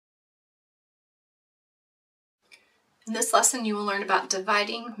In this lesson, you will learn about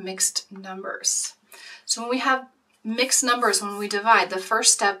dividing mixed numbers. So when we have mixed numbers, when we divide, the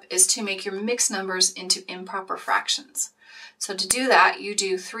first step is to make your mixed numbers into improper fractions. So to do that, you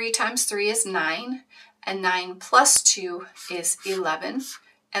do 3 times 3 is 9, and 9 plus 2 is 11,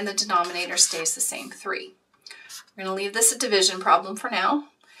 and the denominator stays the same, 3. We're going to leave this a division problem for now.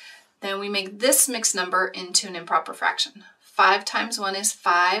 Then we make this mixed number into an improper fraction. 5 times 1 is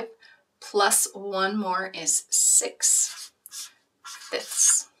 5, plus 1 more is 6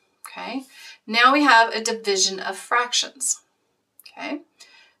 fifths. Okay, now we have a division of fractions. Okay,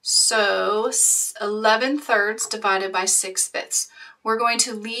 so 11 thirds divided by 6 fifths. We're going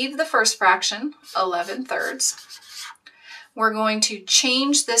to leave the first fraction, 11 thirds. We're going to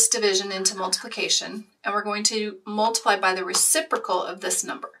change this division into multiplication, and we're going to multiply by the reciprocal of this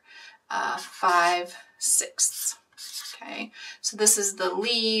number, 5 sixths. Okay, so this is the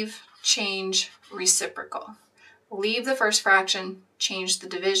leave, change, reciprocal. Leave the first fraction, change the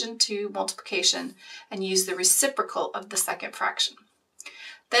division to multiplication, and use the reciprocal of the second fraction.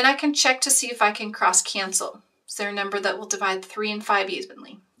 Then I can check to see if I can cross cancel. Is there a number that will divide 3 and 5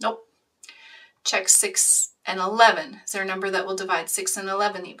 evenly? Nope. Check 6 and 11. Is there a number that will divide 6 and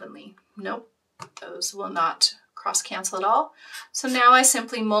 11 evenly? Nope. Those will not cross cancel at all. So now I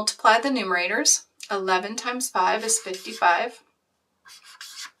simply multiply the numerators. 11 times 5 is 55.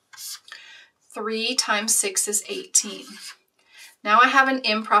 3 times 6 is 18. Now I have an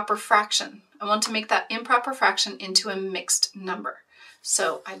improper fraction. I want to make that improper fraction into a mixed number.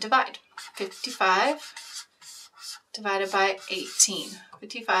 So I divide. 55 divided by 18.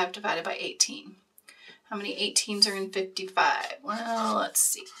 55 divided by 18. How many 18s are in 55? Well, let's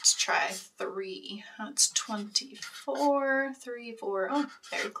see. Let's try 3. That's 24. 3, 4. Oh,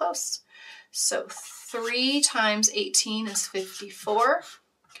 very close. So 3 times 18 is 54.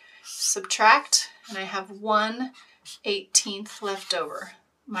 Subtract, and I have 1/18 left over.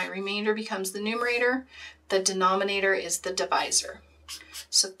 My remainder becomes the numerator. The denominator is the divisor.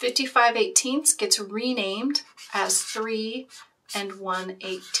 So 55/18 gets renamed as 3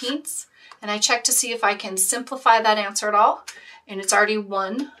 1/18. And I check to see if I can simplify that answer at all. And it's already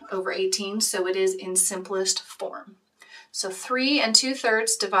 1/18, so it is in simplest form. So 3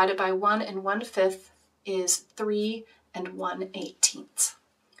 2/3 divided by 1 1/5 is 3 1/18.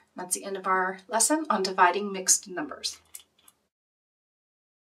 That's the end of our lesson on dividing mixed numbers.